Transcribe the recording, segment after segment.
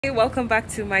Hey, welcome back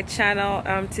to my channel.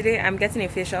 Today I'm getting a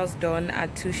facials done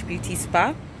at Tush Beauty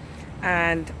Spa,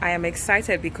 and I am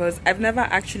excited because I've never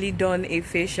actually done a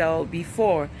facial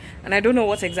before and I don't know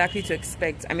what exactly to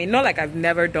expect. I mean, not like I've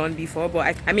never done before,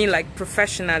 but I mean like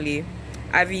professionally.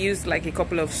 I've used like a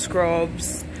couple of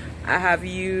scrubs, I have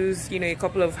used, a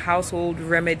couple of household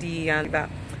remedy and that,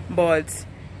 but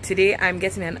today I'm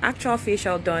getting an actual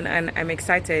facial done and I'm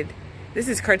excited. This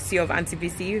is courtesy of Auntie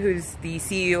BC, who's the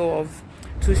CEO of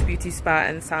Tush Beauty Spa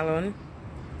and Salon.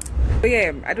 So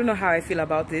yeah, I don't know how I feel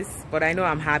about this, but I know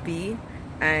I'm happy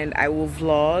and I will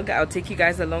vlog. I'll take you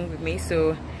guys along with me.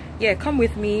 So yeah, come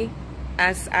with me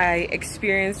as I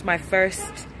experience my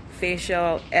first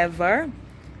facial ever.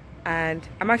 And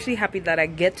I'm actually happy that I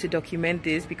get to document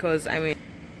this because I mean,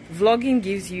 vlogging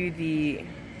gives you the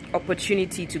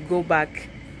opportunity to go back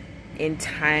in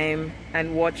time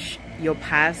and watch your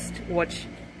past, watch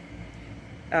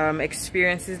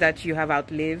experiences that you have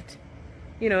outlived.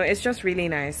 It's just really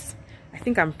nice. I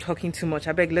think I'm talking too much.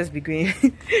 I beg, let's be going.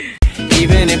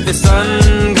 Even if the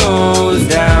sun goes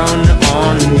down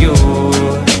on you,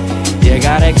 you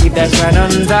gotta keep that shine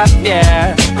on top,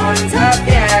 yeah. On top,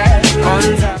 yeah.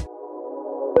 On top.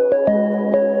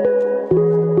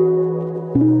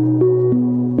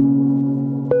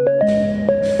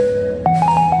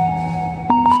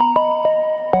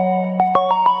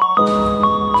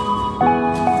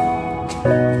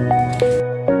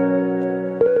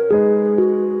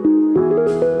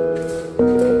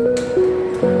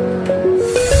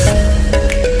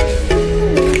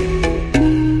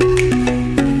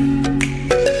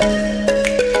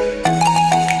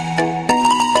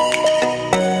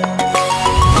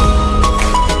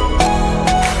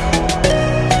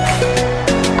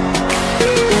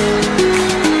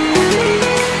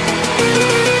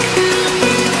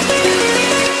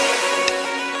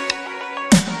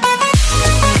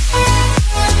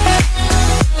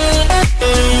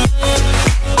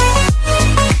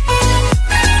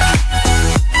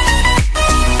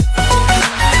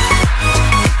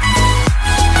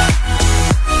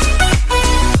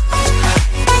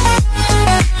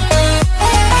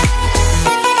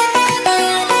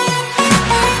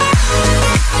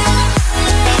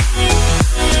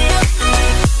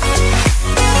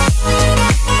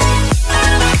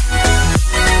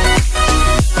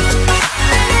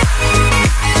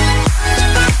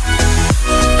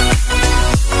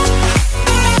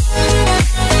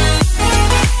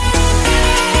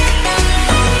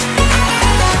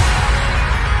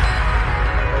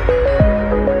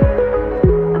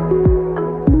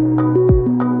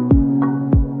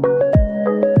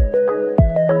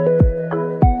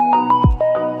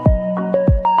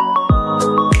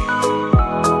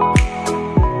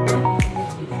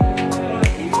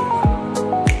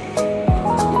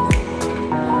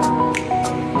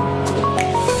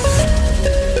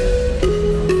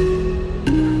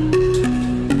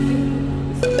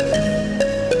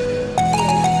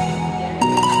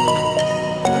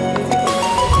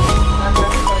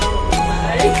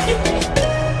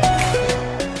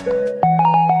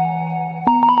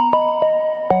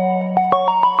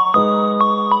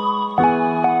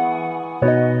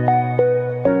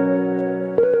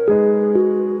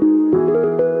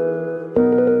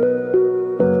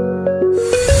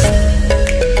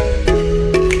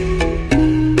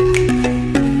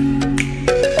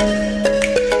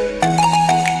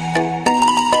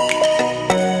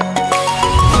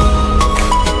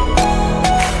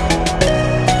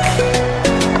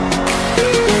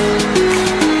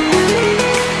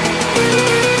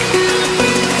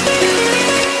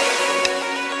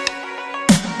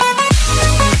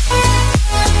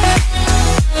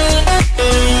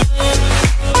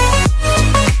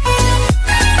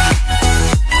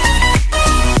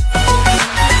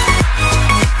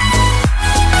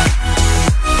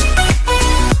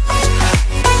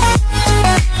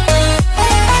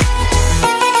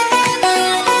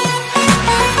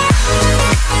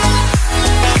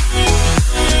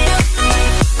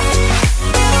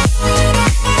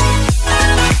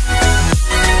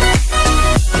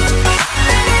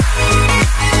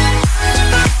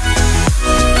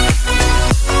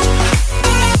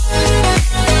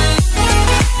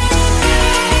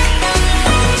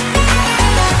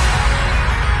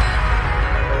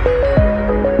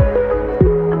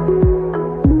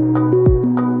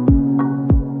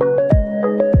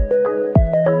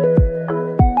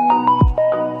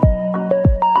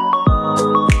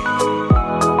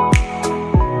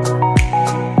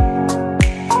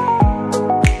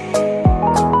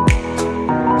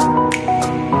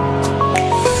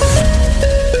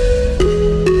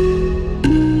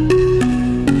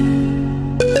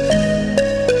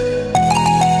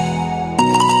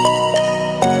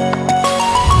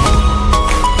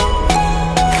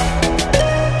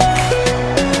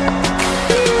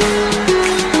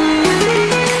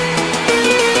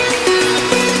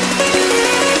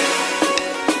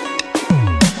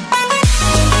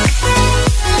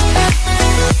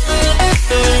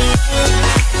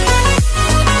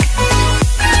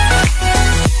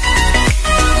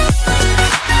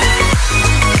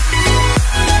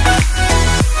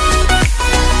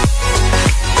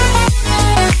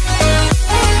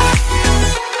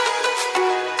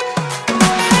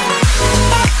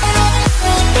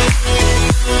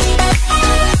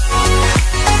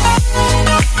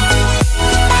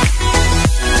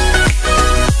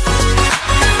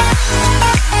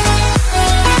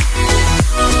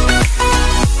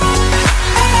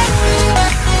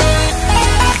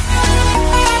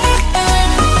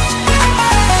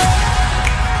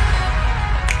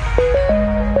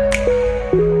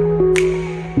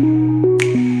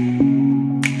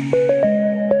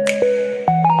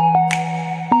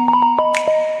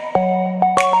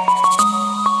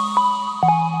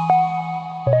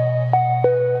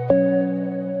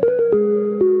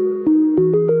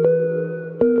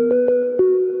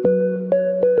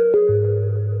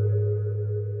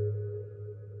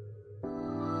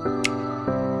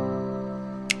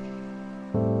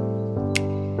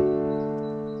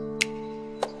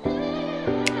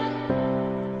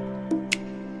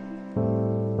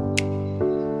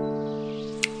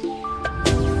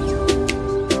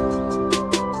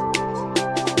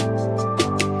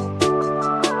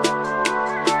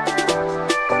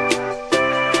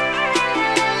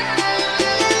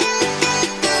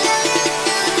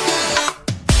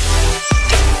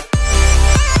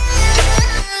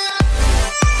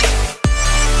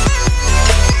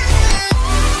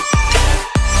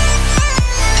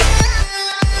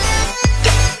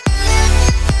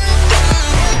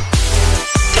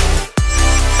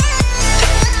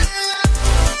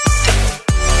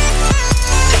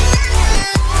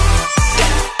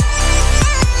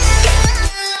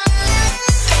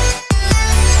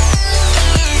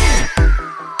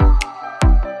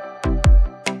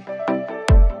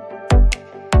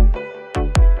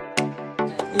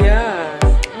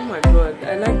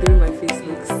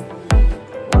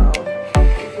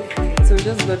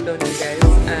 got done, you guys.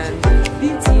 And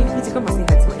Beauty, come and say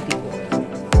hi to my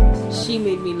people. She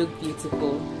made me look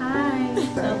beautiful. Hi,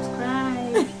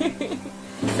 subscribe.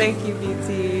 Thank you,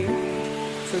 Beauty.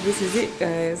 So this is it,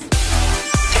 guys.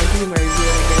 I'll give you my review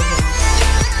when I get home.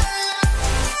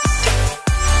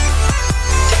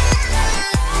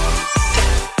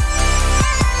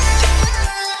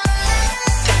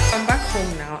 I'm back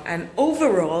home now, and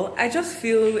overall, I just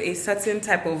feel a certain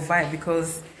type of vibe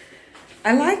because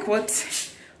I like what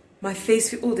my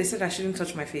face. Oh, they said I shouldn't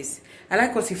touch my face. I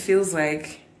like what it feels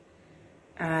like,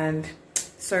 and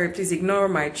sorry, please ignore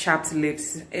my chapped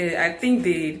lips. I think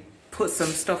they put some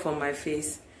stuff on my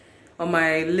face, on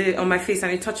my face,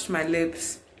 and it touched my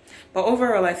lips. But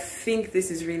overall, I think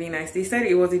this is really nice. They said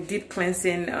it was a deep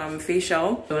cleansing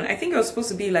facial. I think it was supposed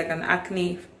to be like an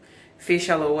acne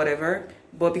facial or whatever,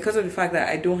 but because of the fact that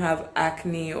I don't have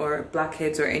acne or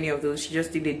blackheads or any of those, she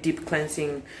just did a deep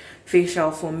cleansing facial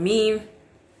for me,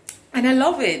 and I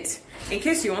love it. In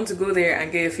case you want to go there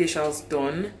and get your facials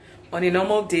done, on a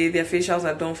normal day their facials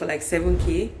are done for like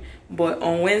 7k, but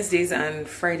on Wednesdays and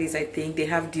Fridays I think they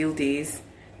have deal days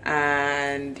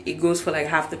and it goes for like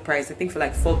half the price. I think for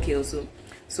like 4k or so.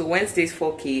 So Wednesdays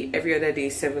 4k, every other day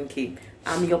 7k.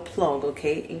 I'm your plug,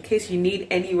 okay? In case you need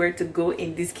anywhere to go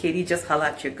in this kitty, just holla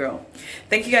at your girl.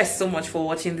 Thank you guys so much for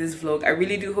watching this vlog. I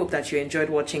really do hope that you enjoyed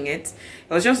watching it.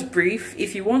 It was just brief.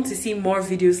 If you want to see more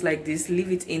videos like this,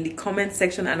 leave it in the comment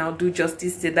section and I'll do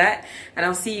justice to that. And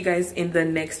I'll see you guys in the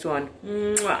next one.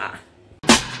 Mwah.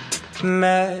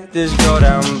 Met this girl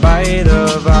down by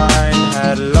the vine,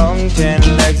 had long tan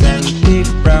legs and deep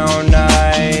brown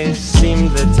eyes, seemed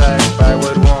the type I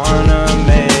would want.